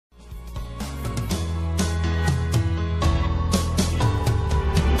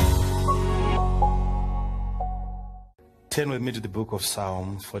Turn with me to the book of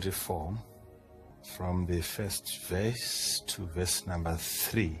Psalm 44, from the first verse to verse number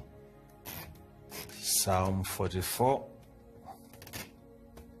 3. Psalm 44,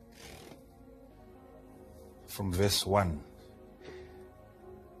 from verse 1.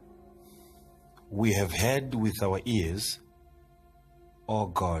 We have heard with our ears, O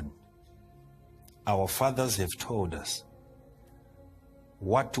God, our fathers have told us,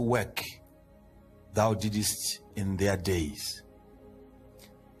 what work thou didst in their days,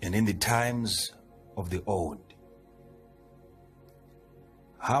 and in the times of the old,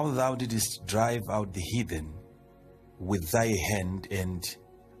 how thou didst drive out the heathen with thy hand and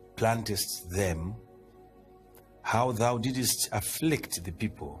plantest them, how thou didst afflict the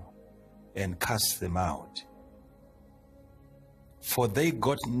people and cast them out. For they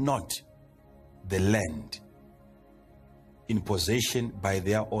got not the land in possession by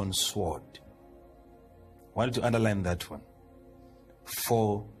their own sword. I wanted to underline that one.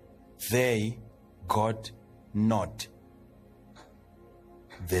 For they got not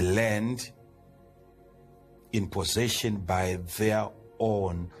the land in possession by their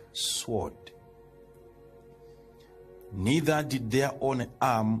own sword. Neither did their own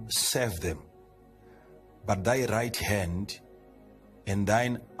arm serve them, but thy right hand and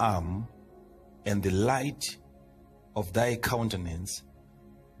thine arm and the light of thy countenance,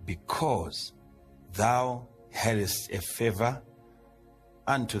 because thou hadst a favor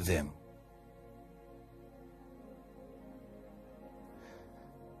unto them.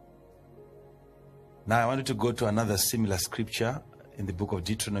 Now I wanted to go to another similar scripture in the book of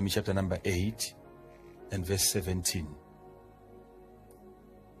Deuteronomy chapter number 8 and verse 17.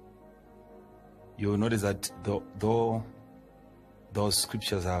 You will notice that though those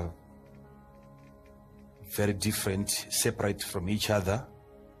scriptures are very different, separate from each other,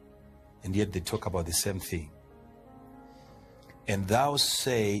 and yet they talk about the same thing. And thou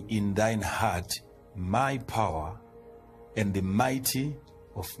say in thine heart, my power and the mighty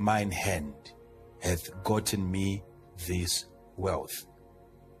of mine hand hath gotten me this wealth.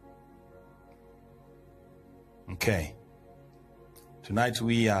 Okay. Tonight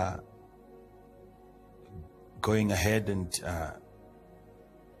we are going ahead and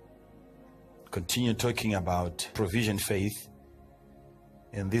continue talking about provision faith.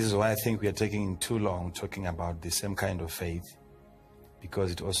 And this is why I think we are taking too long talking about the same kind of faith, because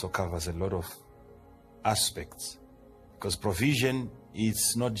it also covers a lot of aspects. Because provision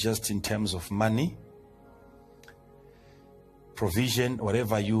is not just in terms of money. Provision,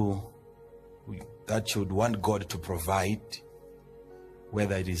 whatever that you would want God to provide,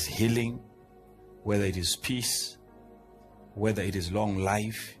 whether it is healing, whether it is peace, whether it is long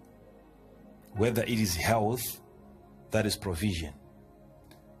life, whether it is health, that is provision.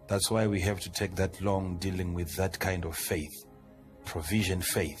 That's why we have to take that long dealing with that kind of faith, provision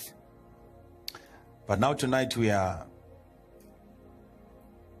faith. But now tonight we are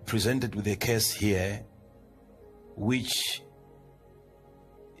presented with a case here which,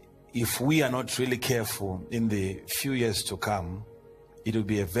 if we are not really careful in the few years to come, it will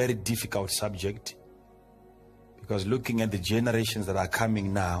be a very difficult subject, because looking at the generations that are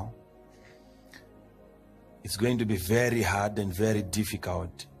coming now, it's going to be very hard and very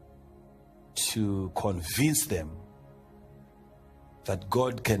difficult to convince them that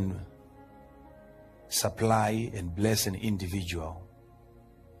God can supply and bless an individual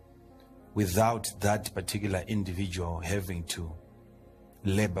without that particular individual having to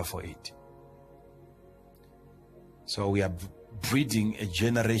labor for it. So we are breeding a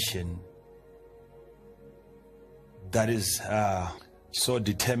generation that is so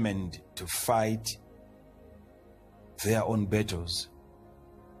determined to fight their own battles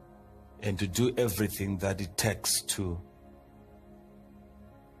and to do everything that it takes to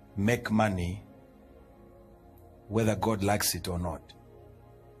make money, whether God likes it or not.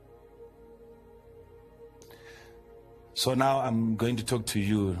 So now I'm going to talk to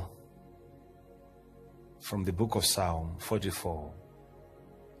you from the book of Psalm 44.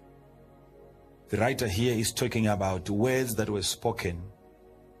 The writer here is talking about words that were spoken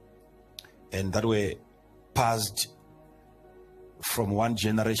and that were passed from one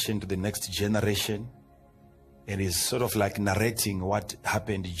generation to the next generation, and is sort of like narrating what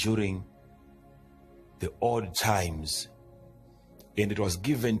happened during the old times, and it was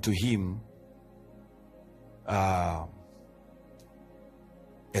given to him as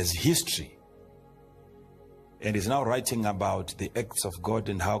history, and is now writing about the acts of God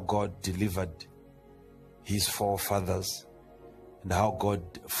and how God delivered his forefathers and how God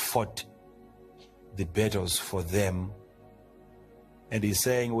fought the battles for them. And he's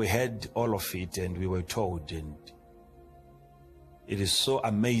saying we had all of it and we were told, and it is so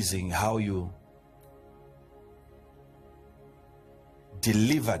amazing how you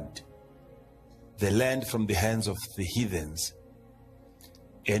delivered the land from the hands of the heathens,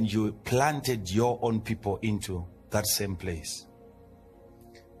 and you planted your own people into that same place.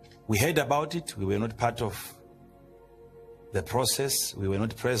 We heard about it. We were not part of the process. We were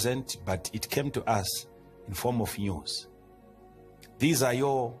not present, but it came to us in form of news. These are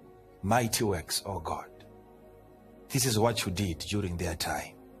your mighty works, oh God. This is what you did during their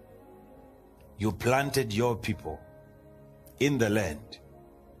time. You planted your people in the land.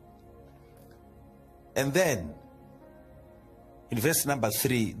 And then, in verse number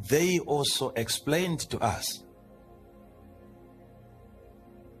 3, they also explained to us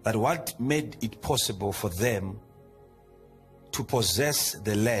that what made it possible for them to possess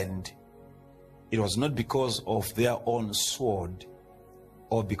the land, it was not because of their own sword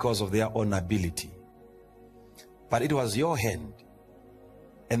or because of their own ability, but it was your hand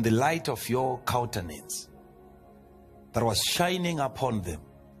and the light of your countenance that was shining upon them.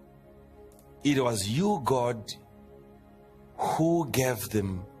 It was you, God, who gave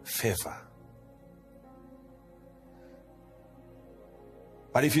them favor.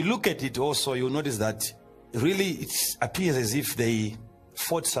 But if you look at it also, you'll notice that really it appears as if they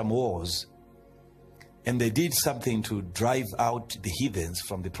fought some wars and they did something to drive out the heathens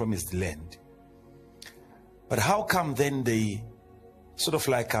from the promised land. But how come then they sort of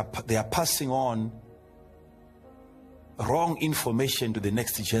like they are passing on wrong information to the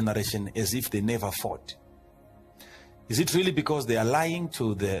next generation as if they never fought? Is it really because they are lying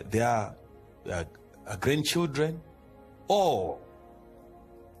to their grandchildren? Or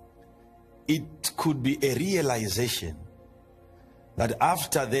it could be a realization that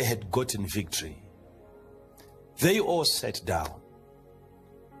after they had gotten victory, they all sat down.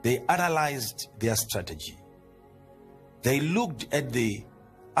 They analyzed their strategy. They looked at the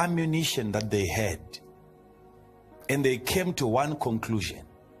ammunition that they had, and they came to one conclusion.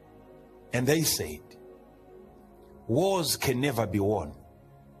 And they said, wars can never be won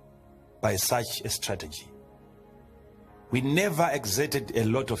by such a strategy. We never exerted a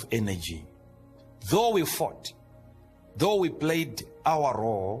lot of energy. Though we fought, though we played our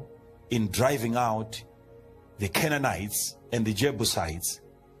role in driving out the Canaanites and the Jebusites,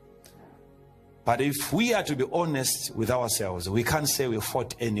 but if we are to be honest with ourselves, we can't say we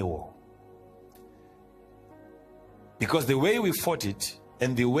fought any war. Because the way we fought it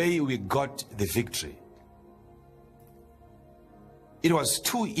and the way we got the victory, it was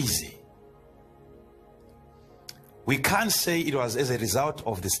too easy. We can't say it was as a result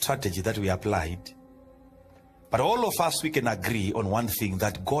of the strategy that we applied, but all of us, we can agree on one thing,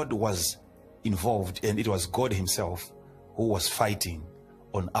 that God was involved, and it was God himself who was fighting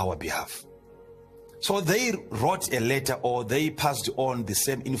on our behalf. So they wrote a letter, or they passed on the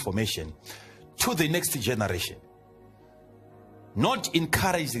same information to the next generation, not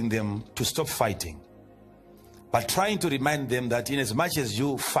encouraging them to stop fighting, but trying to remind them that in as much as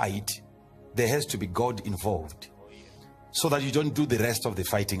you fight, there has to be God involved, so that you don't do the rest of the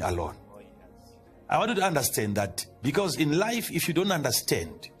fighting alone. I want you to understand that, because in life, if you don't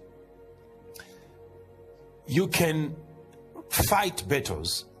understand, you can fight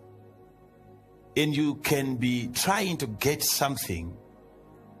battles and you can be trying to get something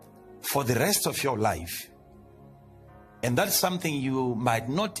for the rest of your life, and that's something you might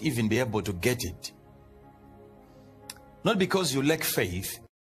not even be able to get it. Not because you lack faith.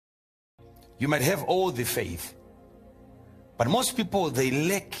 You might have all the faith, but most people, they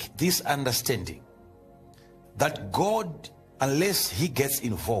lack this understanding that God, unless he gets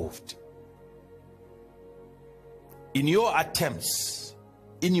involved in your attempts,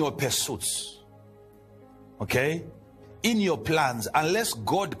 in your pursuits, okay, in your plans, unless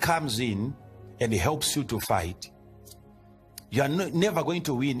God comes in and helps you to fight, you are never going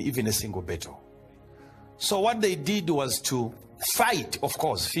to win even a single battle. So what they did was to fight, of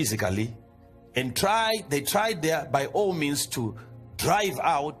course, physically, and they tried there by all means to drive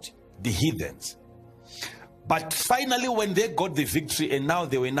out the heathens. But finally, when they got the victory and now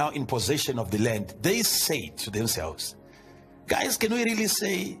they were now in possession of the land, they said to themselves, guys, can we really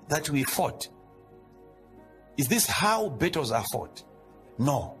say that we fought? Is this how battles are fought?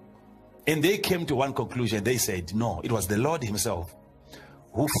 No. And they came to one conclusion. They said, no, it was the Lord himself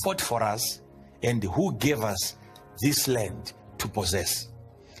who fought for us and who gave us this land to possess.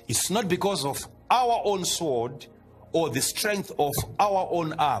 It's not because of our own sword or the strength of our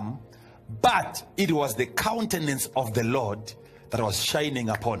own arm, but it was the countenance of the Lord that was shining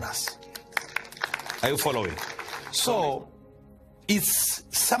upon us. Are you following? So it's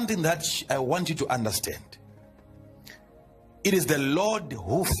something that I want you to understand. It is the Lord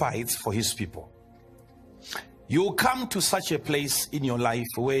who fights for his people. You come to such a place in your life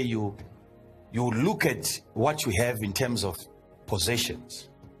where you look at what you have in terms of possessions,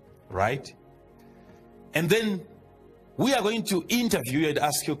 right? And then we are going to interview you and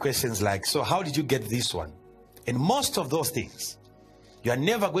ask you questions like, so how did you get this one? And most of those things, you are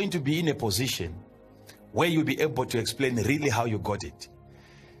never going to be in a position where you'll be able to explain really how you got it.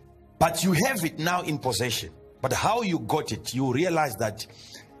 But you have it now in possession. But how you got it, you realize that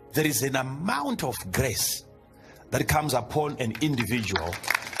there is an amount of grace that comes upon an individual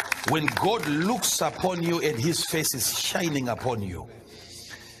when God looks upon you and his face is shining upon you.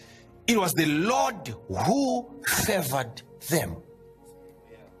 It was the Lord who favored them.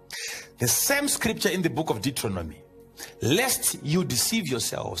 The same scripture in the book of Deuteronomy. Lest you deceive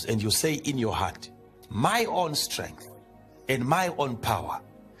yourselves and you say in your heart, my own strength and my own power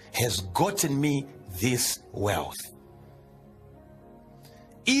has gotten me this wealth.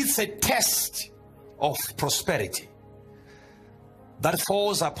 It's a test of prosperity that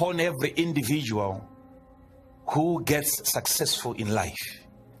falls upon every individual who gets successful in life.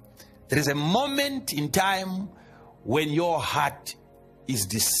 There is a moment in time when your heart is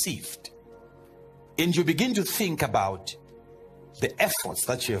deceived and you begin to think about the efforts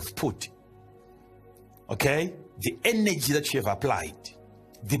that you have put, okay, the energy that you have applied,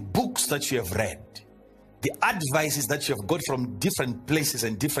 the books that you have read, the advices that you have got from different places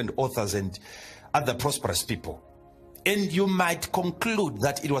and different authors and other prosperous people. And you might conclude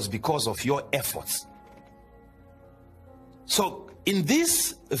that it was because of your efforts. So in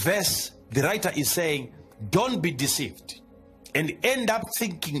this verse, the writer is saying, don't be deceived and end up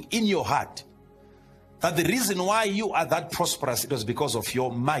thinking in your heart that the reason why you are that prosperous, it was because of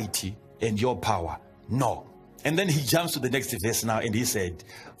your mighty and your power. No. And then he jumps to the next verse now and he said,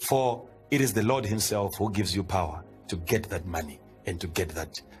 for it is the Lord himself who gives you power to get that money and to get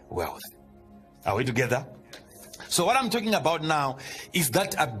that wealth. Are we together? So what I'm talking about now is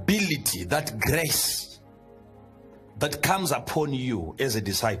that ability, that grace that comes upon you as a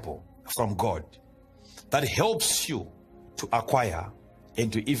disciple from God, that helps you to acquire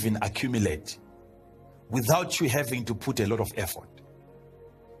and to even accumulate without you having to put a lot of effort.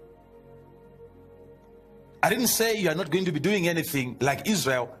 I didn't say you are not going to be doing anything like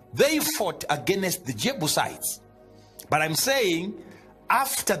Israel. They fought against the Jebusites. But I'm saying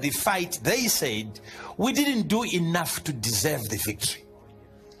after the fight, they said, we didn't do enough to deserve the victory.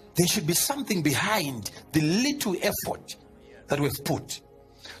 There should be something behind the little effort that we've put.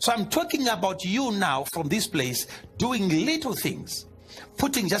 So I'm talking about you now from this place doing little things,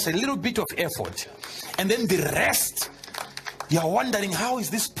 putting just a little bit of effort, and then the rest, you're wondering, how is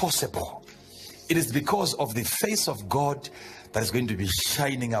this possible? It is because of the face of God that is going to be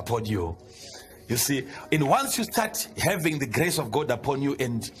shining upon you. You see, and once you start having the grace of God upon you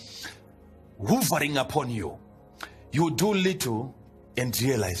and hovering upon you, you do little and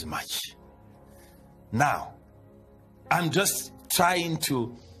realize much. Now, I'm just trying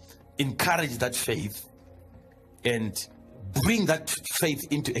to encourage that faith and bring that faith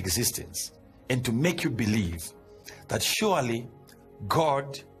into existence and to make you believe that surely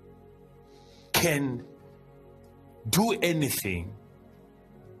God can do anything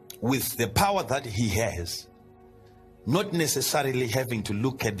with the power that he has, not necessarily having to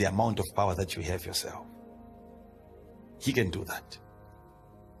look at the amount of power that you have yourself. He can do that.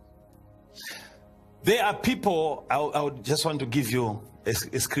 There are people, I would just want to give you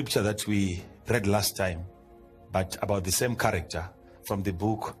a scripture that we read last time, but about the same character from the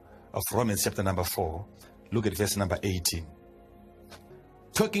book of Romans chapter number 4. Look at verse number 18.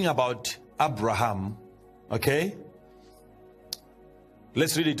 Talking about Abraham, okay?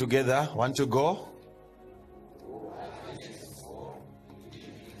 Let's read it together. Want to go?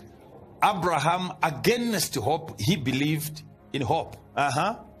 Abraham, against hope, he believed in hope.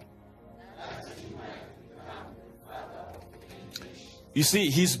 You see,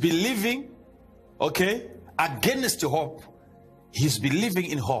 he's believing, okay, against hope. He's believing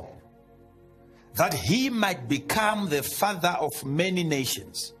in hope that he might become the father of many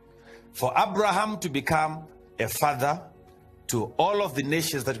nations. For Abraham to become a father to all of the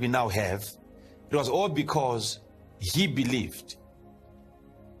nations that we now have, it was all because he believed.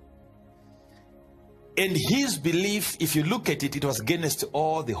 And his belief, if you look at it, it was against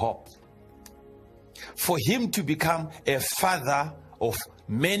all the hope. For him to become a father of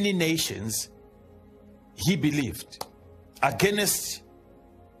many nations, he believed against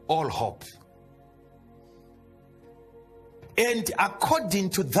all hope. And according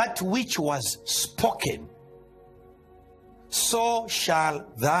to that which was spoken, so shall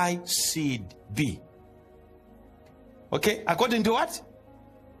thy seed be. Okay, according to what?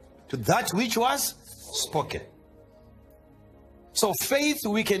 To that which was spoken. So faith,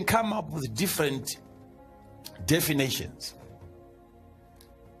 we can come up with different definitions.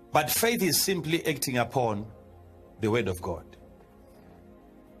 But faith is simply acting upon the word of God.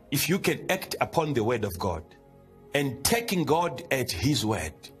 If you can act upon the word of God and taking God at his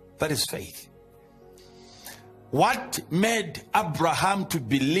word, that is faith. What made Abraham to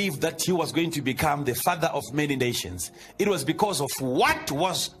believe that he was going to become the father of many nations? It was because of what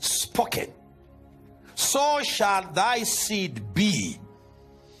was spoken. So shall thy seed be.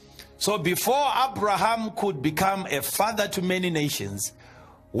 So before Abraham could become a father to many nations,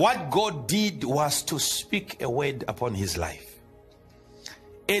 what God did was to speak a word upon his life.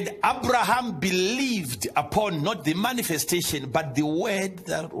 And Abraham believed upon not the manifestation, but the word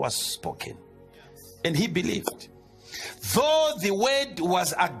that was spoken. And he believed. Though the word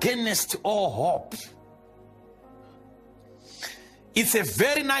was against all hope. It's a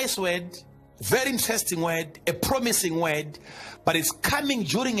very nice word, very interesting word, a promising word, but it's coming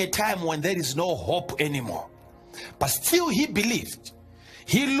during a time when there is no hope anymore. But still he believed.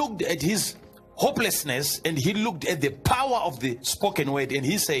 He looked at his hopelessness and he looked at the power of the spoken word, and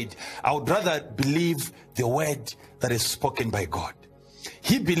he said, I would rather believe the word that is spoken by God.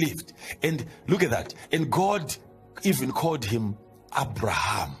 He believed, and look at that. And God even called him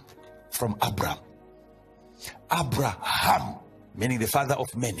Abraham, from Abram. Abraham, meaning the father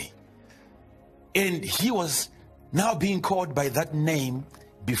of many. And he was now being called by that name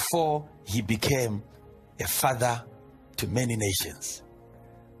before he became a father to many nations.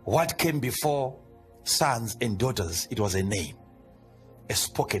 What came before sons and daughters? It was a name, a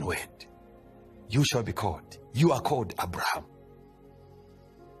spoken word. You shall be called. You are called Abraham.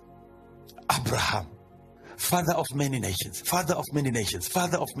 Abraham, father of many nations, father of many nations,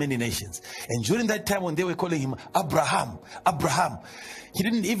 father of many nations. And during that time when they were calling him Abraham, Abraham, he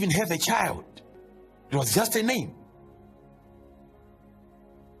didn't even have a child. It was just a name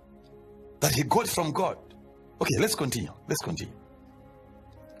that he got from God. Okay, let's continue. Let's continue.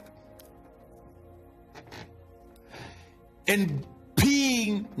 And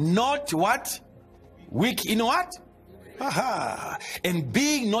being not what? Weak in what? Aha. And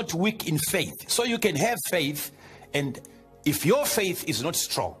being not weak in faith. So you can have faith, and if your faith is not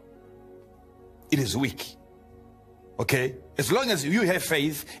strong, it is weak. Okay? As long as you have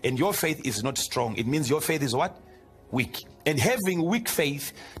faith and your faith is not strong, it means your faith is what? Weak. And having weak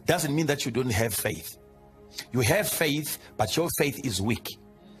faith doesn't mean that you don't have faith. You have faith, but your faith is weak.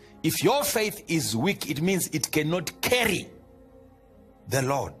 If your faith is weak, it means it cannot carry the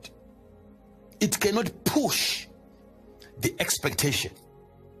Lord. It cannot push the expectation.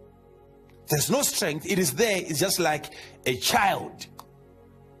 There's no strength. It is there. It's just like a child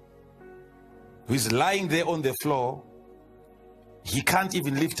who is lying there on the floor. He can't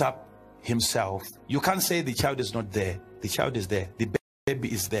even lift up himself. You can't say the child is not there. The child is there. The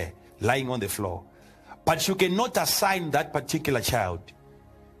baby is there, lying on the floor. But you cannot assign that particular child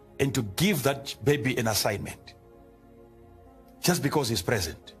and to give that baby an assignment just because he's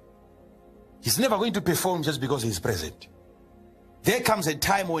present. He's never going to perform just because he's present. There comes a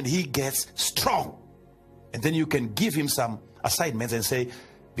time when he gets strong, and then you can give him some assignments and say,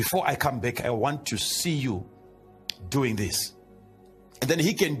 before I come back, I want to see you doing this. And then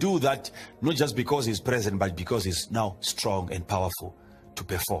he can do that not just because he's present, but because he's now strong and powerful to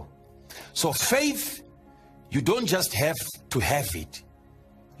perform. So faith, you don't just have to have it.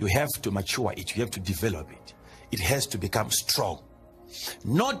 You have to mature it. You have to develop it. It has to become strong.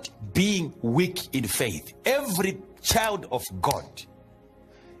 Not being weak in faith. Every child of God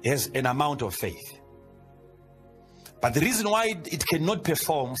has an amount of faith. But the reason why it cannot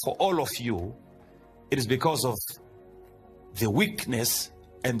perform for all of you, it is because of the weakness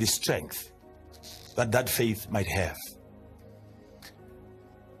and the strength that that faith might have.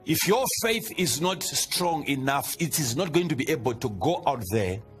 If your faith is not strong enough, it is not going to be able to go out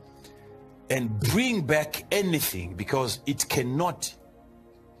there and bring back anything, because it cannot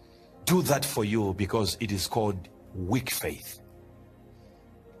do that for you, because it is called weak faith.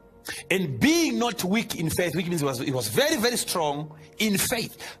 And being not weak in faith, which means it was very, very strong in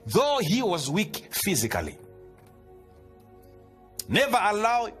faith, though he was weak physically. Never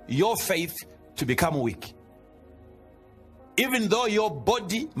allow your faith to become weak. Even though your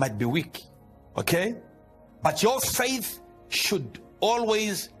body might be weak, okay? But your faith should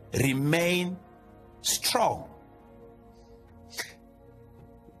always remain strong.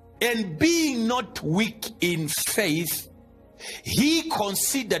 And being not weak in faith, he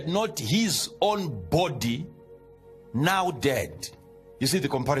considered not his own body now dead. You see the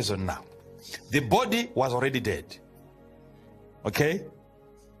comparison now. The body was already dead. Okay?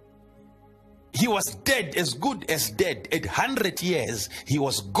 He was dead, as good as dead. At 100 years, he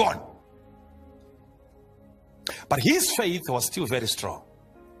was gone. But his faith was still very strong.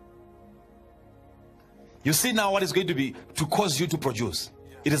 You see now what is going to be to cause you to produce.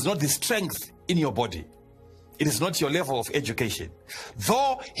 It is not the strength in your body. It is not your level of education.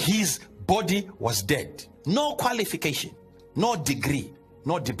 Though his body was dead, no qualification, no degree,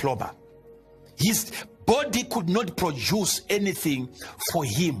 no diploma. His body could not produce anything for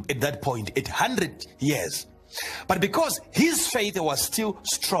him at that point, at 100 years. But because his faith was still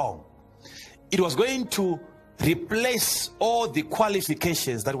strong, it was going to replace all the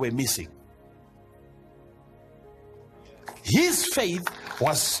qualifications that were missing. His faith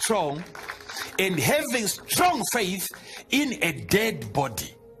was strong, and having strong faith in a dead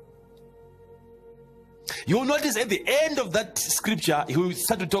body. You'll notice at the end of that scripture, he will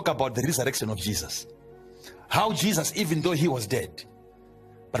start to talk about the resurrection of Jesus. How Jesus, even though he was dead,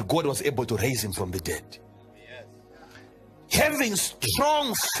 but God was able to raise him from the dead. Yes. Having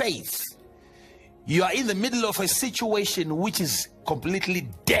strong faith, you are in the middle of a situation which is completely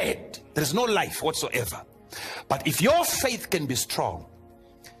dead. There is no life whatsoever. But if your faith can be strong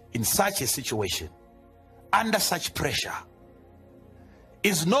in such a situation, under such pressure,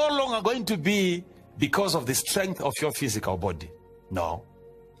 it's no longer going to be because of the strength of your physical body. No.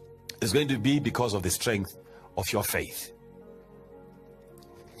 It's going to be because of the strength of your faith.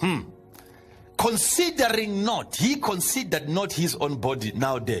 Considering not, he considered not his own body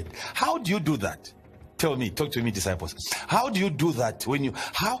now dead. How do you do that? Tell me, talk to me, disciples. How do you do that when you,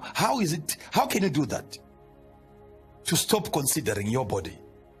 how can you do that? To stop considering your body.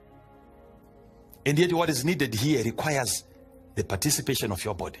 And yet what is needed here requires the participation of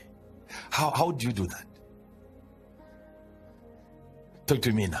your body. How do you do that? Talk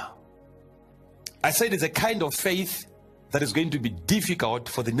to me now. I said it's a kind of faith that is going to be difficult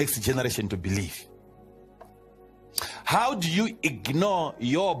for the next generation to believe. How do you ignore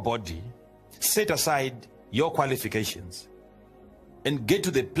your body, set aside your qualifications, and get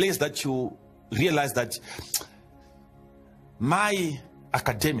to the place that you realize that my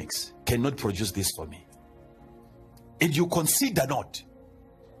academics cannot produce this for me, and you consider not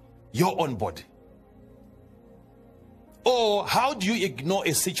your own body? Or how do you ignore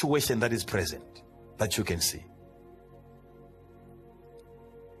a situation that is present that you can see?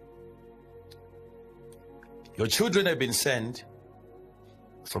 Your children have been sent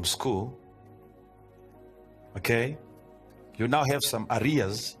from school. Okay? You now have some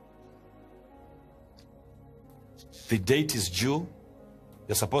arrears. The date is due.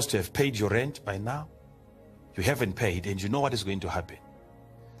 You're supposed to have paid your rent by now. You haven't paid, and you know what is going to happen.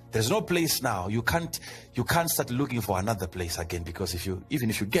 There's no place now. You can't start looking for another place again, because even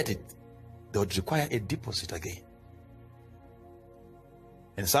if you get it, they would require a deposit again.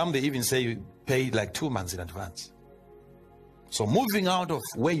 And some, they even say you pay like 2 months in advance. So moving out of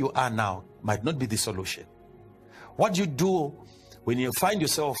where you are now might not be the solution. What do you do when you find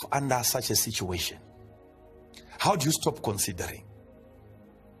yourself under such a situation? How do you stop considering?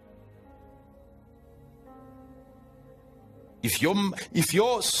 If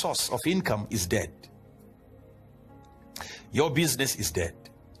your source of income is dead, your business is dead,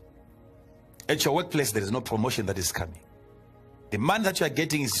 at your workplace there is no promotion that is coming, the money that you are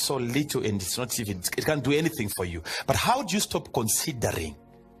getting is so little and it can't do anything for you. But how do you stop considering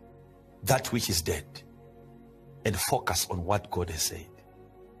that which is dead and focus on what God has said?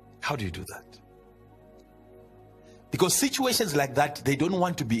 How do you do that? Because situations like that, they don't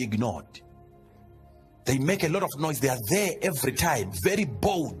want to be ignored. They make a lot of noise. They are there every time, very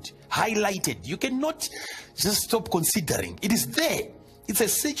bold, highlighted. You cannot just stop considering. It is there. It's a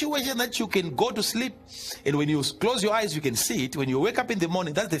situation that you can go to sleep, and when you close your eyes, you can see it. When you wake up in the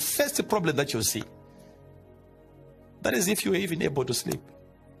morning, that's the first problem that you'll see. That is if you are even able to sleep.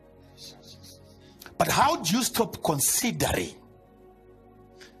 But how do you stop considering?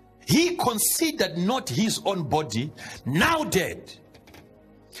 He considered not his own body, now dead,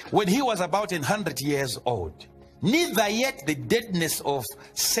 when he was about 100 years old, neither yet the deadness of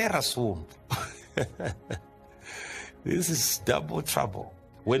Sarah's womb. This is double trouble.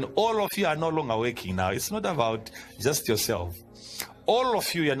 When all of you are no longer working now, it's not about just yourself. All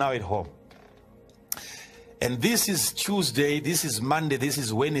of you are now at home. And this is Tuesday, this is Monday, this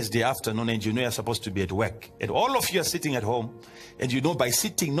is Wednesday afternoon, and you know you're supposed to be at work. And all of you are sitting at home, and you know by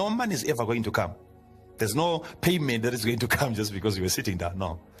sitting, no money is ever going to come. There's no payment that is going to come just because you were sitting down.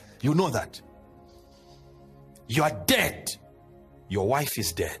 No. You know that. You are dead. Your wife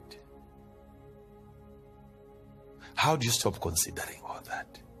is dead. How do you stop considering all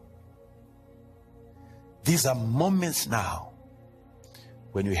that? These are moments now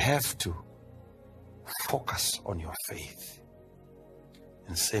when you have to focus on your faith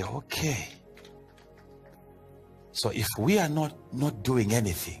and say, okay, so if we are not doing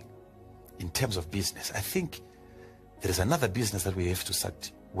anything in terms of business, I think there is another business that we have to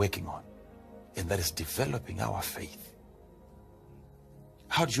start working on, and that is developing our faith.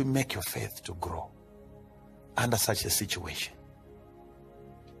 How do you make your faith to grow under such a situation?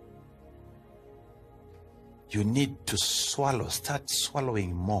 You need to start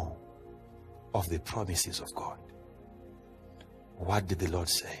swallowing more of the promises of God. What did the Lord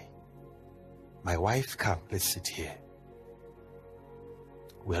say? My wife, come, let's sit here.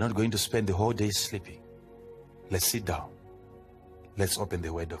 We are not going to spend the whole day sleeping. Let's sit down. Let's open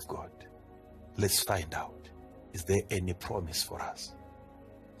the Word of God. Let's find out, is there any promise for us?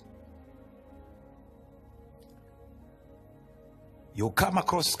 You come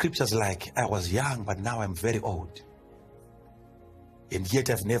across scriptures like, I was young, but now I'm very old, and yet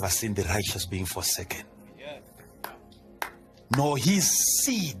I've never seen the righteous being forsaken, nor his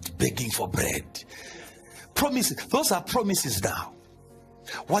seed begging for bread. Promises, those are promises now.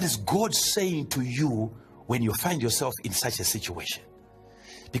 What is God saying to you when you find yourself in such a situation?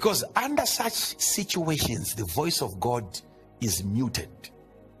 Because under such situations, the voice of God is muted.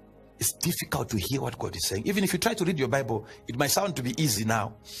 It's difficult to hear what God is saying. Even if you try to read your Bible, it might sound to be easy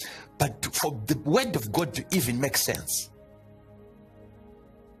now, but for the word of God to even make sense.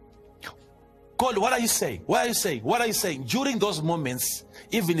 God, what are you saying? What are you saying? What are you saying? During those moments,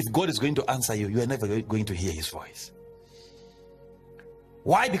 even if God is going to answer you, you are never going to hear his voice.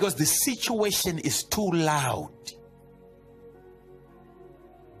 Why? Because the situation is too loud.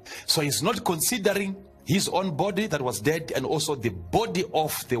 So he's not considering his own body that was dead, and also the body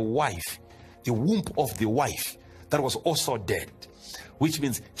of the wife, the womb of the wife that was also dead, which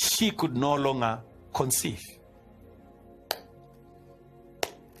means she could no longer conceive.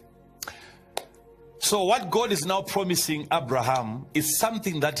 So what God is now promising Abraham is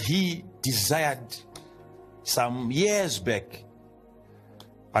something that he desired some years back,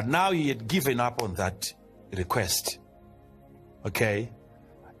 but now he had given up on that request. Okay?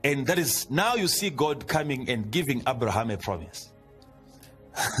 And that is, now you see God coming and giving Abraham a promise.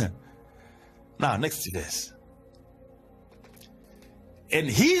 Now, next verse. And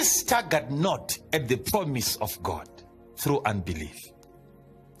he staggered not at the promise of God through unbelief.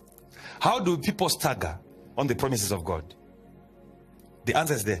 How do people stagger on the promises of God? The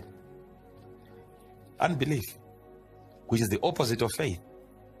answer is there. Unbelief, which is the opposite of faith.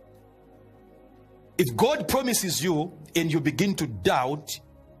 If God promises you and you begin to doubt,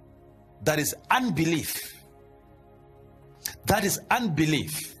 that is unbelief. That is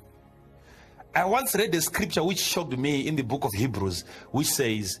unbelief. I once read a scripture which shocked me in the book of Hebrews, which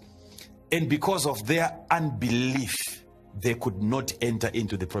says, and because of their unbelief, they could not enter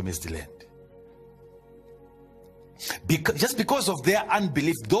into the promised land. Just because of their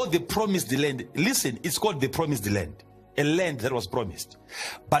unbelief, though they promised the land, listen, it's called the promised land, a land that was promised,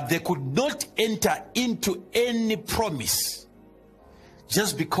 but they could not enter into any promise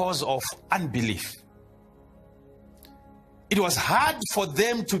just because of unbelief. It was hard for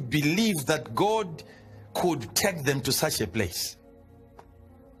them to believe that God could take them to such a place.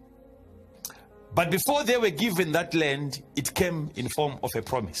 But before they were given that land, it came in form of a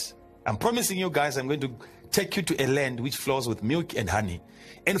promise. I'm promising you guys, I'm going to take you to a land which flows with milk and honey.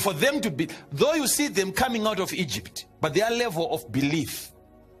 And for them to be, though you see them coming out of Egypt, but their level of belief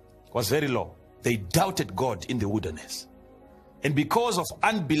was very low. They doubted God in the wilderness. And because of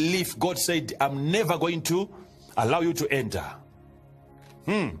unbelief, God said, I'm never going to allow you to enter.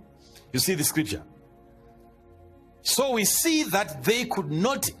 You see the scripture. So we see that they could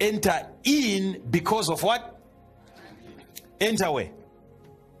not enter in because of what? Enter where?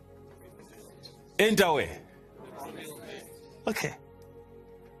 Enter where? Okay.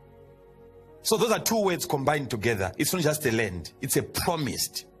 So those are two words combined together. It's not just a land. It's a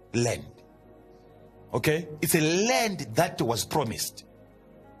promised land. Okay? It's a land that was promised.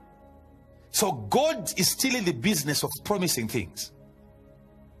 So God is still in the business of promising things,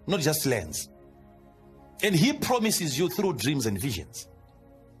 not just lands. And he promises you through dreams and visions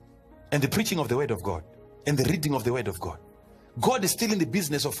and the preaching of the word of God and the reading of the word of God. God is still in the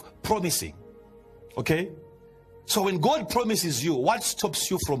business of promising. Okay? So when God promises you, what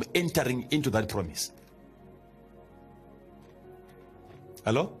stops you from entering into that promise?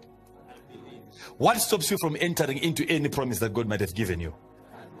 Hello? What stops you from entering into any promise that God might have given you?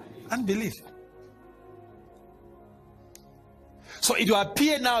 Unbelief. So it will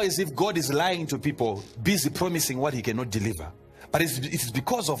appear now as if God is lying to people, busy promising what he cannot deliver. But it is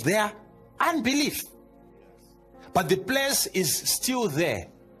because of their unbelief. but the place is still there.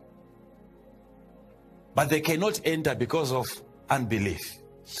 But they cannot enter because of unbelief.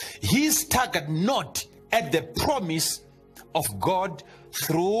 He staggered not at the promise of God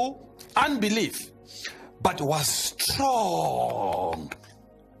through unbelief, but was strong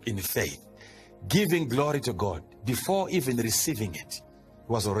in faith, giving glory to God. Before even receiving it, he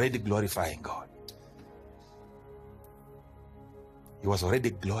was already glorifying God. He was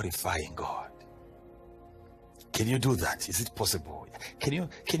already glorifying God. Can you do that? Is it possible? Can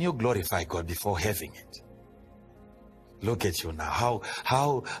you glorify God before having it? Look at you now.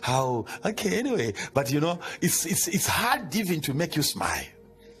 How? Okay, anyway, but you know, it's hard even to make you smile.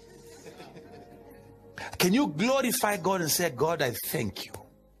 Can you glorify God and say, God, I thank you.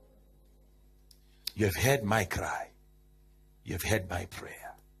 You have heard my cry. You have heard my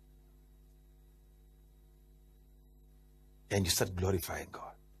prayer. And you start glorifying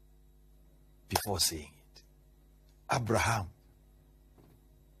God before seeing it. Abraham,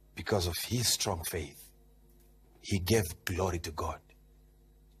 because of his strong faith, he gave glory to God.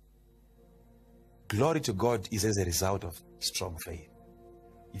 Glory to God is as a result of strong faith.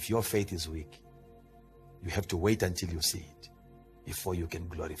 If your faith is weak, you have to wait until you see it before you can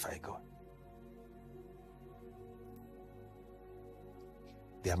glorify God.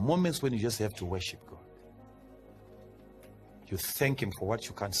 There are moments when you just have to worship God. You thank him for what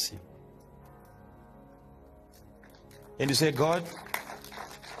you can't see. And you say, God,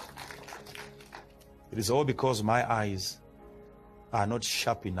 it is all because my eyes are not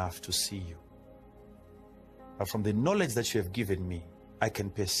sharp enough to see you. But from the knowledge that you have given me, I can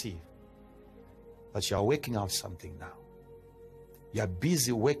perceive that you are working out something now. You are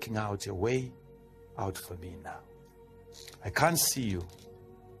busy working out a way out for me now. I can't see you,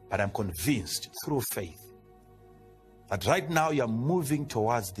 but I'm convinced through faith that right now you are moving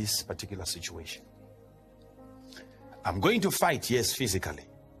towards this particular situation. I'm going to fight, yes, physically,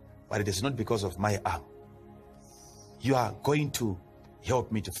 but it is not because of my arm. You are going to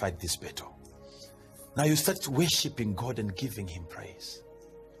help me to fight this battle. Now you start worshiping God and giving him praise.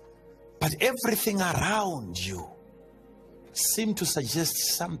 But everything around you seems to suggest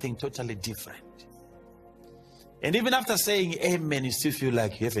something totally different. And even after saying amen, you still feel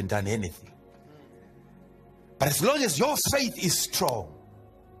like you haven't done anything. But as long as your faith is strong,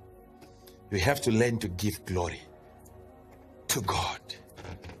 you have to learn to give glory to God.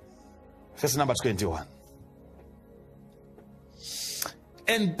 Verse number 21.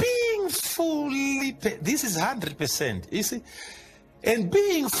 And being fully, this is 100%, you see, and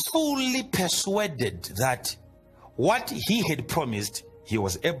being fully persuaded that what he had promised, he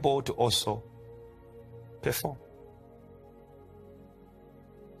was able to also perform.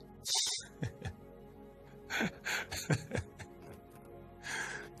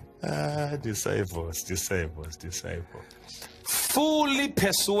 Disciples. Fully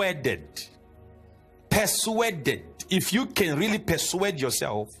persuaded. Persuaded. If you can really persuade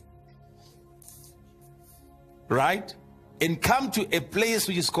yourself, right? And come to a place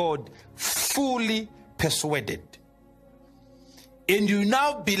which is called fully persuaded. And you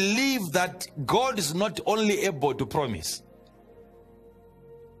now believe that God is not only able to promise,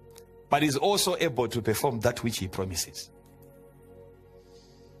 but is also able to perform that which he promises.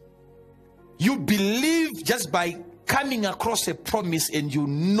 You believe just by coming across a promise, and you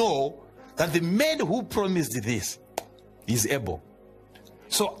know that the man who promised this is able.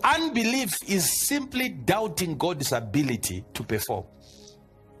 So unbelief is simply doubting God's ability to perform.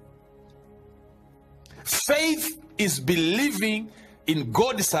 Faith is believing in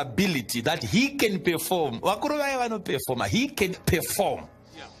God's ability that he can perform. He can perform.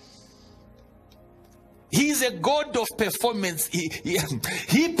 He is a God of performance. He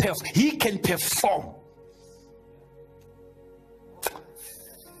can perform.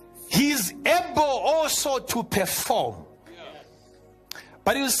 He is able also to perform.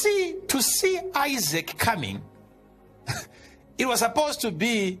 But you see, to see Isaac coming, it was supposed to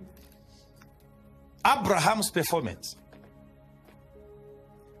be Abraham's performance.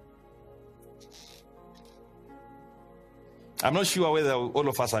 I'm not sure whether all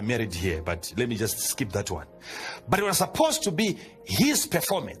of us are married here, but let me just skip that one. But it was supposed to be his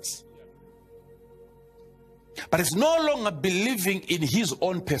performance. But it's no longer believing in his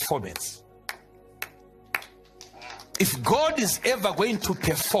own performance. If God is ever going to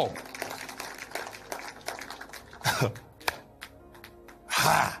perform,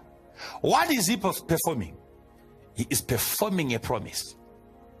 what is he performing? He is performing a promise.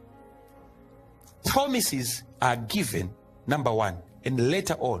 Promises are given, number one, and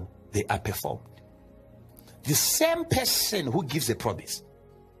later on they are performed. The same person who gives a promise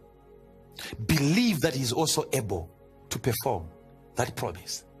believe that he's also able to perform that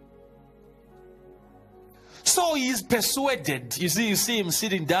promise. So he is persuaded. You see him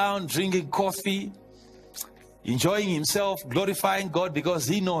sitting down, drinking coffee, enjoying himself, glorifying God, because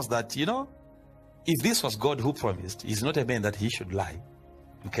he knows that, if this was God who promised, he's not a man that he should lie.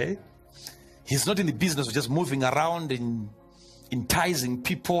 Okay? He's not in the business of just moving around and enticing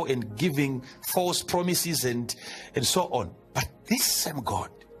people and giving false promises and so on. But this same God,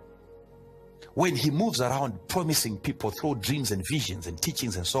 when he moves around promising people through dreams and visions and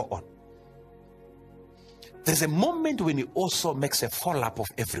teachings and so on, there's a moment when he also makes a follow-up of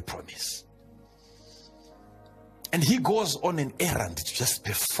every promise. And he goes on an errand to just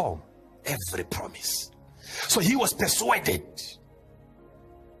perform every promise. So he was persuaded.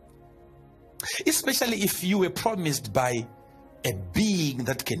 Especially if you were promised by a being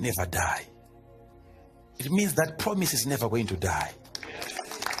that can never die. It means that promise is never going to die.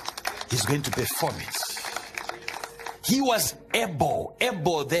 He's going to perform it. He was able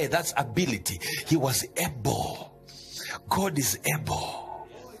there, that's ability. He was able. God is able.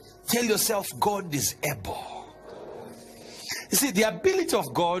 Tell yourself, God is able. You see, the ability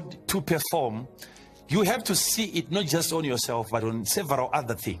of God to perform, you have to see it not just on yourself, but on several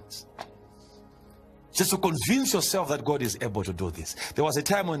other things. Just to convince yourself that God is able to do this. There was a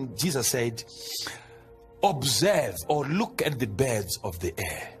time when Jesus said, observe or look at the birds of the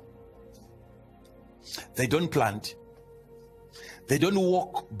air. They don't plant. They don't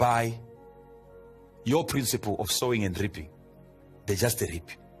walk by your principle of sowing and reaping. They just reap.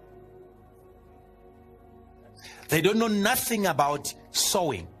 They don't know nothing about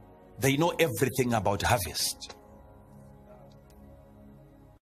sowing. They know everything about harvest.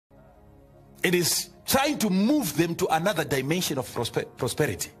 It is trying to move them to another dimension of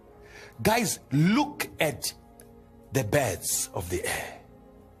prosperity. Guys, look at the birds of the air.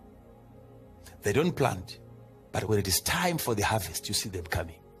 They don't plant, but when it is time for the harvest, you see them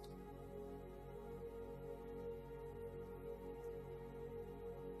coming.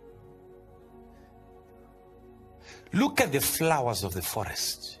 Look at the flowers of the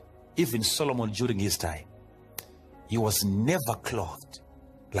forest. Even Solomon during his time, he was never clothed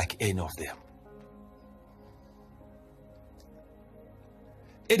like any of them.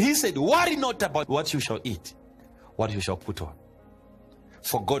 And he said, worry not about what you shall eat, what you shall put on.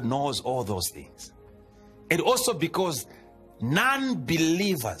 For God knows all those things. And also because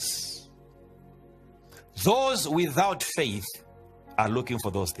non-believers, those without faith, are looking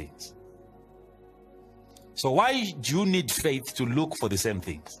for those things. So why do you need faith to look for the same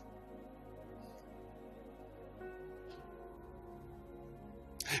things?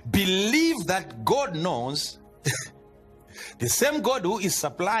 Believe that God knows the same God who is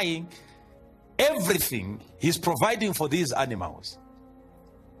supplying everything, He's providing for these animals.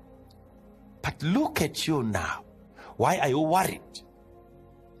 But look at you now. Why are you worried?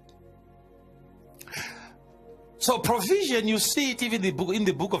 So provision, you see it even in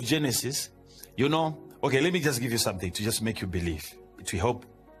the book of Genesis. Okay, let me just give you something to just make you believe. It will help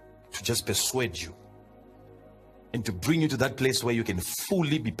to just persuade you and to bring you to that place where you can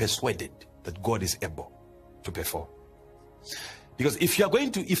fully be persuaded that God is able to perform. Because if you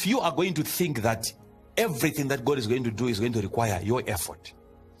are going to think that everything that God is going to do is going to require your effort,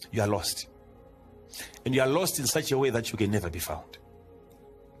 you are lost. And you are lost in such a way that you can never be found.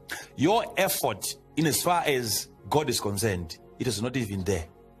 Your effort, in as far as God is concerned, it is not even there.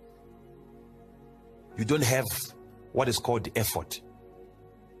 You don't have what is called effort,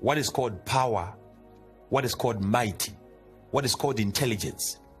 what is called power, what is called mighty, what is called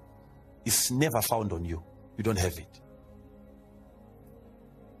intelligence. It's never found on you. You don't have it.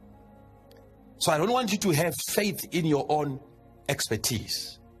 So I don't want you to have faith in your own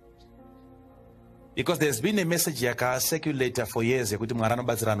expertise. Because there's been a message yaka circulator for years.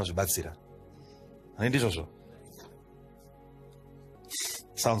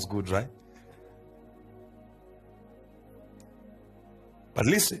 Sounds good, right? But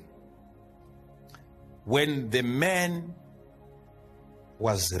listen, when the man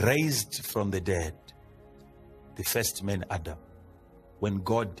was raised from the dead, the first man Adam, when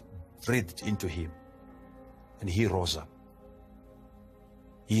God breathed into him and he rose up,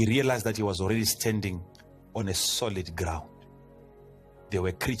 he realized that he was already standing on a solid ground. There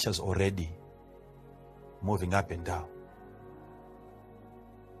were creatures already moving up and down.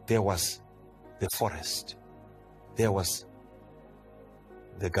 There was the forest. There was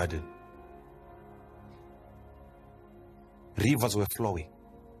the garden. Rivers were flowing.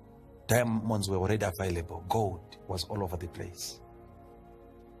 Diamonds were already available. Gold was all over the place.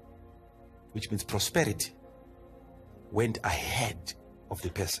 Which means prosperity went ahead of the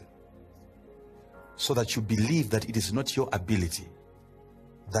person. so that you believe that it is not your ability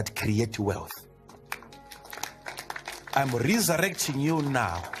that creates wealth. I'm resurrecting you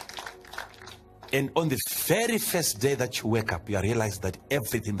now. And on the very first day that you wake up, you realize that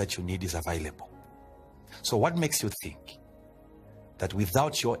everything that you need is available. So what makes you think that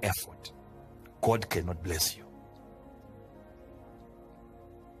without your effort, God cannot bless you?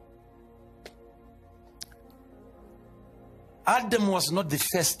 Adam was not the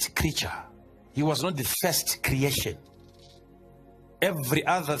first creature. He was not the first creation. Every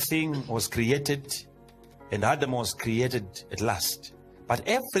other thing was created, and Adam was created at last. But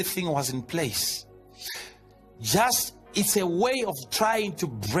everything was in place. Just, it's a way of trying to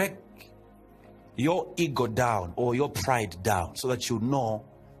break your ego down or your pride down so that you know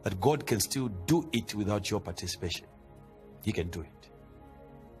that God can still do it without your participation. He can do it.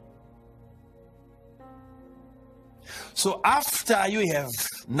 So after you have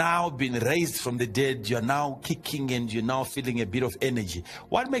now been raised from the dead, you're now kicking and you're now feeling a bit of energy.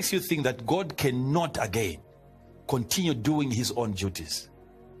 What makes you think that God cannot again continue doing his own duties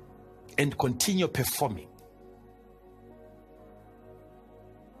and continue performing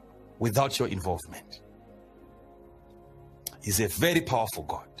without your involvement? He's a very powerful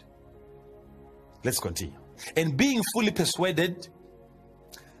God. Let's continue. And being fully persuaded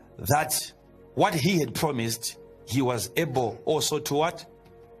that what he had promised, he was able also to what?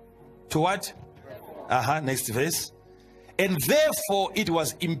 To what? Next verse. And therefore it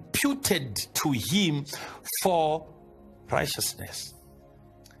was imputed to him for righteousness.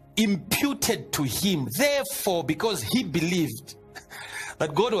 Imputed to him. Therefore, because he believed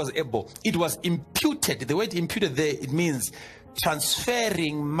that God was able, it was imputed. The word imputed there, it means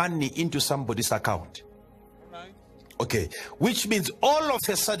transferring money into somebody's account. Okay. Which means all of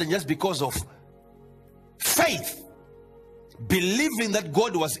a sudden, just because of faith, believing that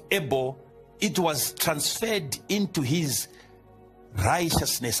God was able, it was transferred into his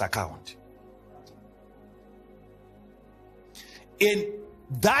righteousness account. And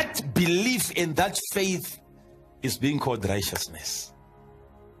that belief and that faith is being called righteousness.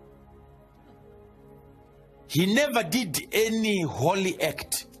 He never did any holy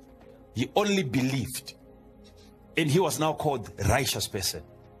act. He only believed. And he was now called righteous person.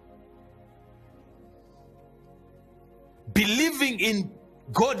 Believing in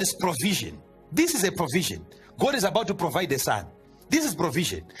God's provision. This is a provision. God is about to provide a son. This is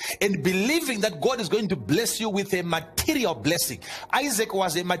provision. And believing that God is going to bless you with a material blessing. Isaac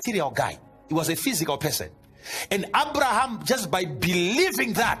was a material guy. He was a physical person. And Abraham, just by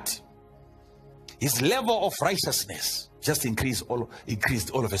believing that, his level of righteousness just increased all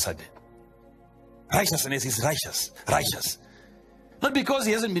of a sudden. Righteousness is righteous. Not because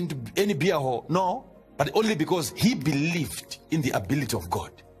he hasn't been to any beer hall, no. But only because he believed in the ability of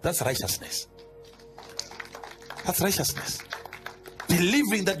God. That's righteousness. That's righteousness.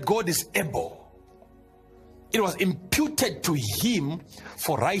 Believing that God is able. It was imputed to him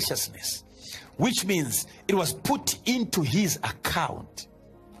for righteousness. Which means it was put into his account.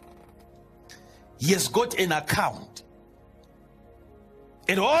 He has got an account.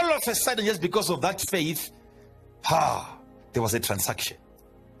 And all of a sudden, just because of that faith, there was a transaction.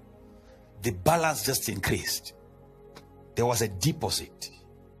 The balance just increased. There was a deposit.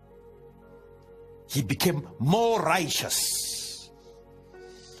 He became more righteous.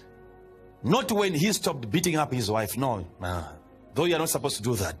 Not when he stopped beating up his wife. No. Though you're not supposed to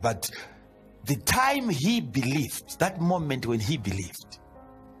do that. But the time he believed, that moment when he believed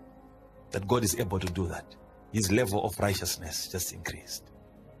that God is able to do that, his level of righteousness just increased.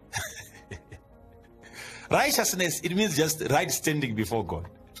 Righteousness, it means just right standing before God.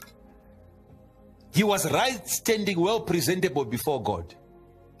 He was right standing, well presentable before God.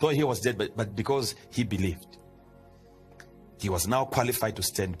 Though he was dead, but because he believed, he was now qualified to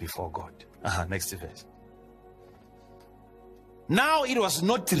stand before God. Next verse. Now it was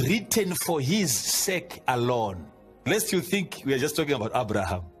not written for his sake alone. Lest you think we are just talking about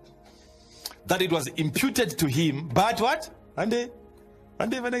Abraham. That it was imputed to him, but what? And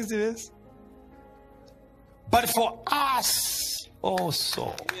next verse. But for us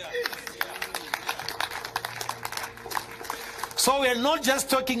also. So we are not just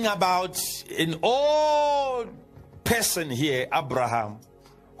talking about an old person here, Abraham,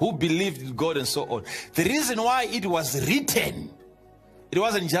 who believed in God and so on. The reason why it was written, it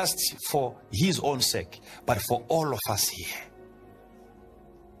wasn't just for his own sake, but for all of us here.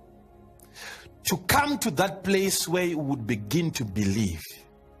 To come to that place where you would begin to believe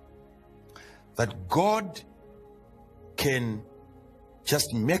that God can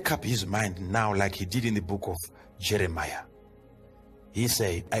just make up his mind now, like he did in the book of Jeremiah. He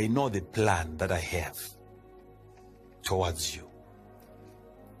said, I know the plan that I have towards you.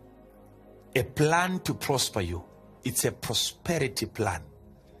 A plan to prosper you. It's a prosperity plan.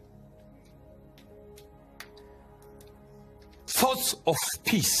 Thoughts of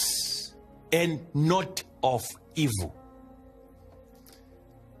peace and not of evil.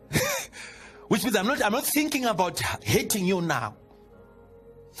 Which means I'm not thinking about hating you now.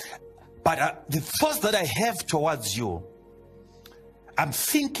 But the thoughts that I have towards you, I'm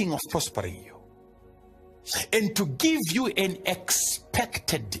thinking of prospering you. And to give you an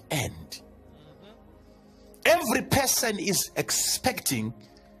expected end. Every person is expecting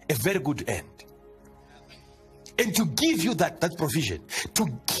a very good end. And to give you that provision. To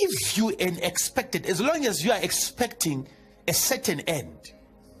give you an expected, as long as you are expecting a certain end.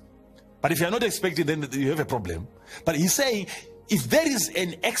 But if you are not expecting, then you have a problem. But he's saying, if there is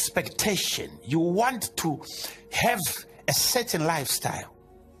an expectation, you want to have a certain lifestyle,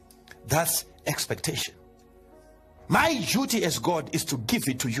 that's expectation. My duty as God is to give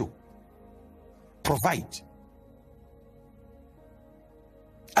it to you. Provide.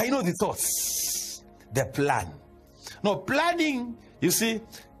 I know the thoughts, the plan. No, planning, you see,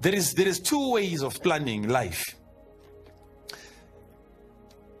 there is two ways of planning life.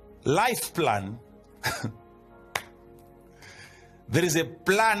 Life plan. There is a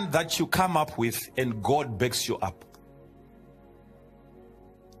plan that you come up with and God backs you up.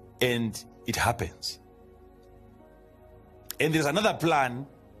 And it happens. And there's another plan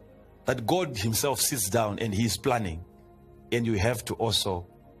that God himself sits down and he's planning. And you have to also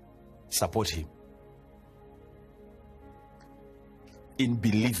support him in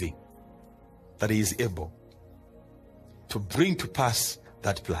believing that he is able to bring to pass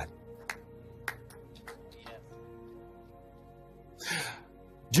that plan.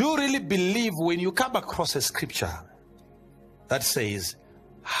 Do you really believe when you come across a scripture that says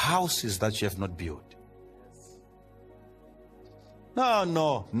houses that you have not built? No.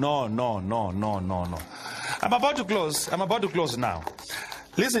 I'm about to close now.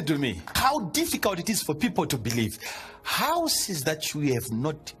 Listen to me. How difficult it is for people to believe. Houses that you have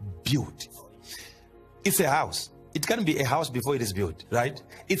not built. It's a house. It can be a house before it is built, right?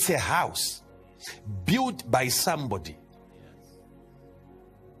 It's a house built by somebody.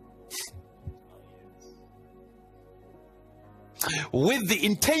 With the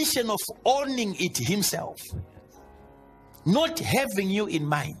intention of owning it himself. Not having you in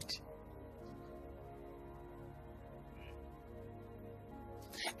mind.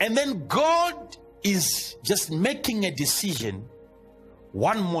 And then God is just making a decision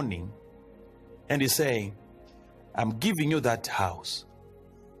one morning and he's saying, I'm giving you that house.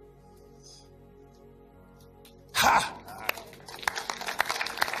 Ha!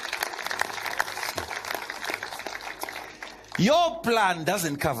 Your plan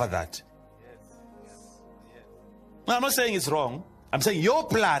doesn't cover that. No, I'm not saying it's wrong. I'm saying your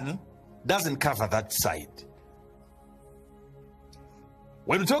plan doesn't cover that side.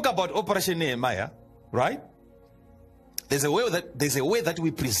 When we talk about Operation Nehemiah, right? There's a way that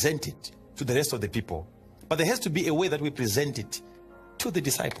we present it to the rest of the people. But there has to be a way that we present it to the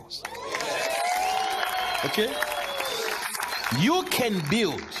disciples. Okay? You can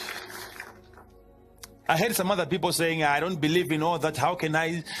build. I heard some other people saying, I don't believe in all that. How can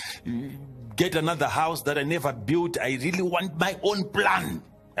I get another house that I never built? I really want my own plan.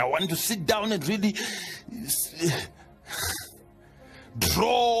 I want to sit down and really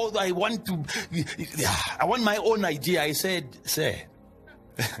draw. I want my own idea. I said, sir,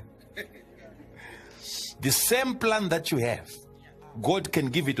 the same plan that you have, God can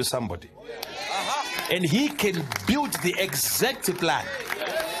give it to somebody. And he can build the exact plan.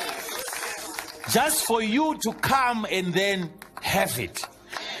 Just for you to come and then have it.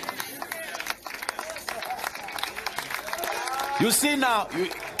 You see now,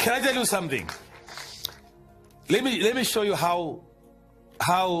 can I tell you something? Let me show you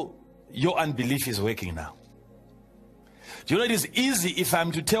how your unbelief is working now. Do you know it is easy if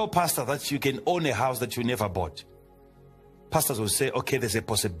I'm to tell pastor that you can own a house that you never bought. Pastors will say, okay, there's a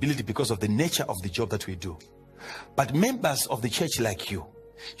possibility because of the nature of the job that we do. But members of the church like you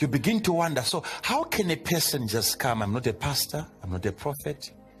begin to wonder, so how can a person just come? I'm not a pastor, I'm not a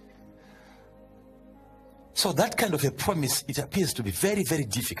prophet. So that kind of a promise, it appears to be very, very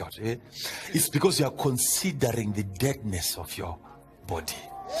difficult. It's because you are considering the deadness of your body.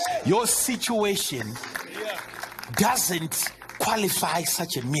 Your situation doesn't qualify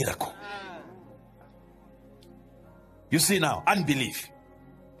such a miracle. You see now, unbelief.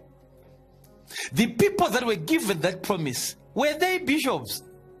 The people that were given that promise, were they bishops?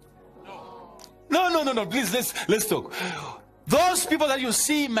 No. Please, let's talk. Those people that you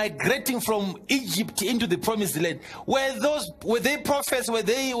see migrating from Egypt into the promised land, were they prophets, were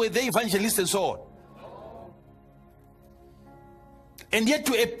they evangelists and so on? And yet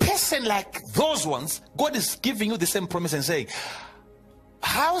to a person like those ones, God is giving you the same promise and saying,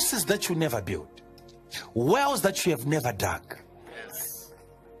 houses that you never built, wells that you have never dug. Yes.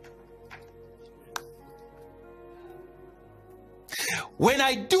 When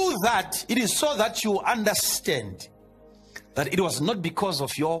I do that, it is so that you understand that it was not because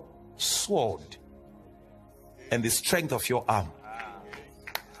of your sword and the strength of your arm,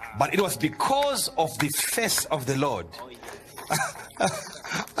 but it was because of the face of the Lord.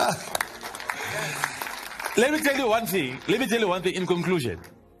 Let me tell you one thing. Let me tell you one thing in conclusion.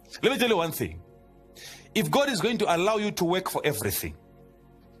 Let me tell you one thing. If God is going to allow you to work for everything,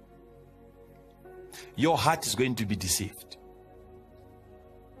 your heart is going to be deceived.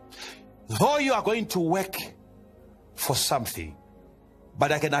 Though you are going to work for something,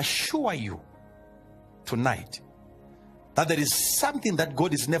 but I can assure you tonight that there is something that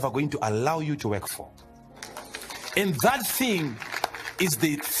God is never going to allow you to work for. And that thing is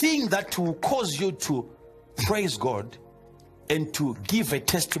the thing that will cause you to praise God and to give a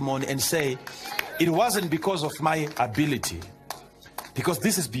testimony and say, it wasn't because of my ability, because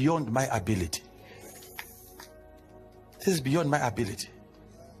this is beyond my ability. This is beyond my ability.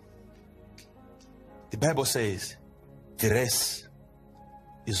 The Bible says, the race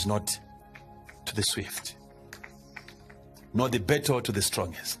is not to the swift, nor the battle to the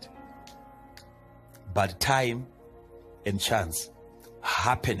strongest, but time and chance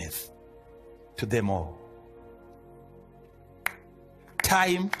happeneth to them all.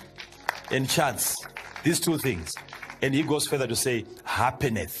 Time and chance, these two things. And he goes further to say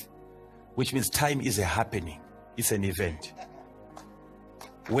happeneth, which means time is a happening. It's an event.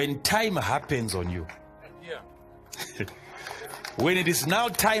 When time happens on you, when it is now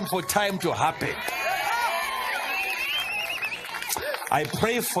time for time to happen, I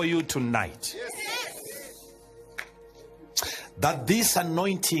pray for you tonight that this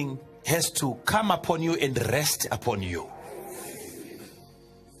anointing has to come upon you and rest upon you.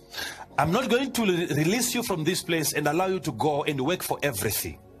 I'm not going to release you from this place and allow you to go and work for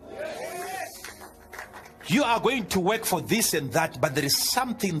everything. You are going to work for this and that, but there is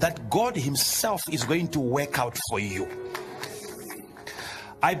something that God himself is going to work out for you.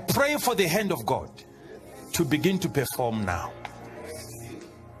 I pray for the hand of God to begin to perform now.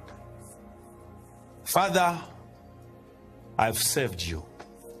 Father, I've served you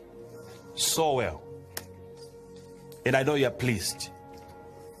so well, and I know you are pleased.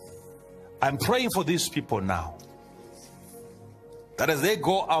 I'm praying for these people now, that as they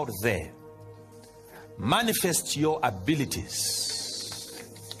go out there, manifest your abilities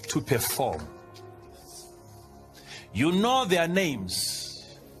to perform. You know their names.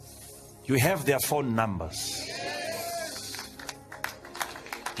 You have their phone numbers.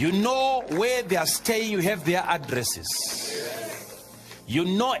 You know where they are staying. You have their addresses. You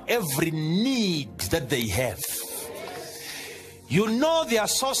know every need that they have. You know their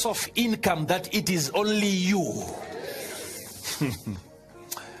source of income, that it is only you.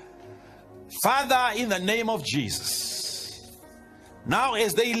 Father, in the name of Jesus, now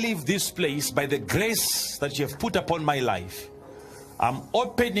as they leave this place, by the grace that you have put upon my life, I'm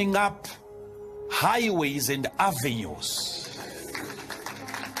opening up highways and avenues.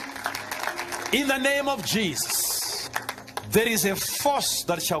 In the name of Jesus, there is a force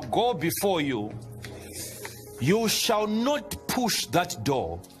that shall go before you. You shall not push that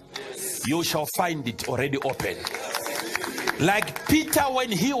door. You shall find it already open. Like Peter,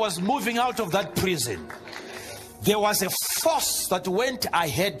 when he was moving out of that prison, there was a force that went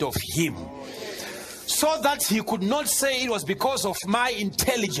ahead of him, so that he could not say it was because of my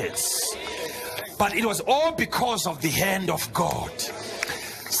intelligence, but it was all because of the hand of God.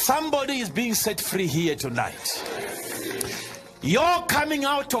 Somebody is being set free here tonight. You're coming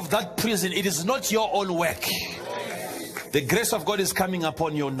out of that prison. It is not your own work. The grace of God is coming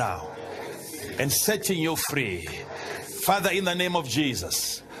upon you now and setting you free. Father, in the name of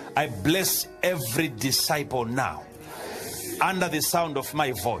Jesus, I bless every disciple now under the sound of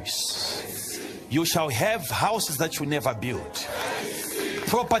my voice. You shall have houses that you never built,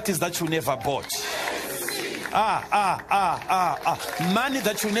 properties that you never bought, money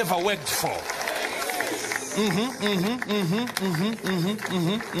that you never worked for.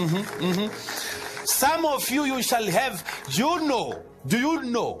 Some of you shall have. Do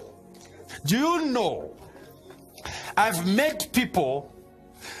you know I've met people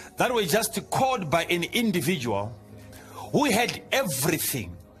that were just called by an individual who had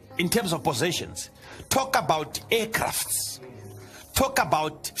everything in terms of possessions. Talk about aircrafts, talk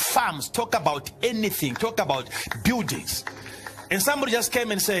about farms, talk about anything, talk about buildings. And somebody just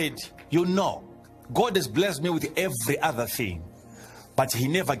came and said, you know, God has blessed me with every other thing, but he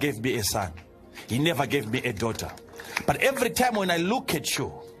never gave me a son. He never gave me a daughter. But every time when I look at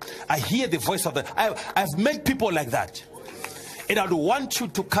you, I hear the voice of the... I've met people like that. And I would want you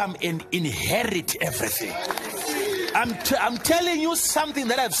to come and inherit everything. I'm telling you something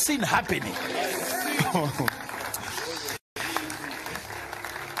that I've seen happening.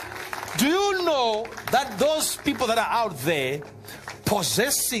 Do you know that those people that are out there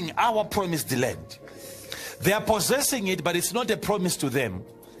possessing our promised land, they are possessing it, but it's not a promise to them.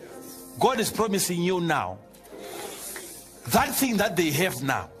 God is promising you now that thing that they have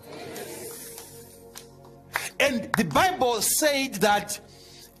now. And the Bible said that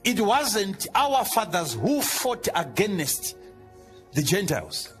it wasn't our fathers who fought against the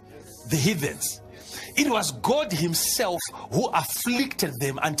Gentiles, the heathens. It was God himself who afflicted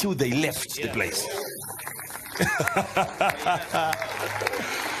them until they left the place.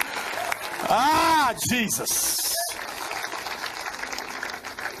 Ah, Jesus.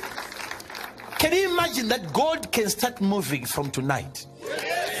 Can you imagine that God can start moving from tonight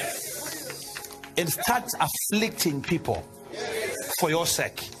and start afflicting people for your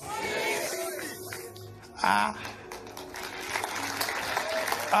sake?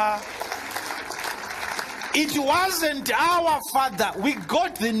 It wasn't our father. We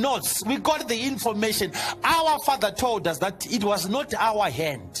got the notes. We got the information. Our father told us that it was not our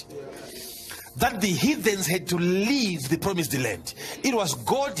hand that the heathens had to leave the promised land. It was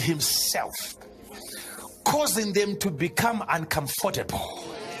God himself causing them to become uncomfortable.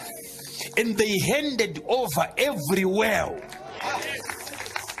 And they handed over every well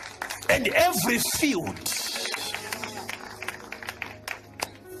and every field.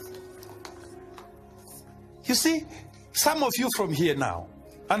 You see, some of you from here now,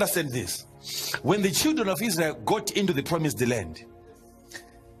 understand this. When the children of Israel got into the promised land,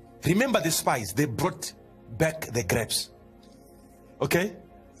 remember the spies, they brought back the grapes. Okay?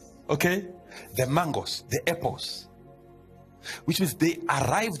 Okay? The mangoes, the apples. Which means they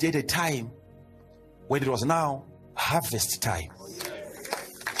arrived at a time when it was now harvest time.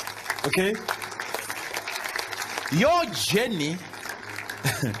 Okay? Your journey...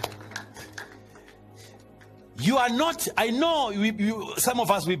 You are not, I know some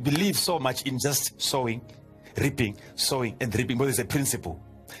of us, we believe so much in just sowing, reaping, and reaping, but there's a principle.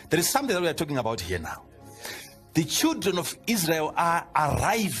 There is something that we are talking about here now. The children of Israel are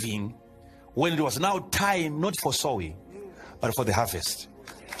arriving when it was now time not for sowing, but for the harvest.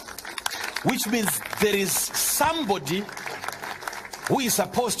 Which means there is somebody who is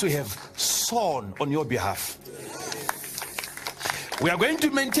supposed to have sown on your behalf. We are going to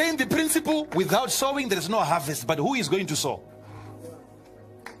maintain the principle: without sowing, there is no harvest. But who is going to sow?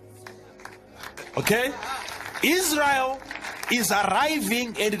 Okay? Israel is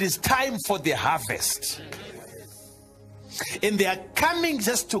arriving and it is time for the harvest. And they are coming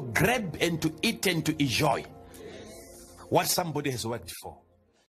just to grab and to eat and to enjoy what somebody has worked for.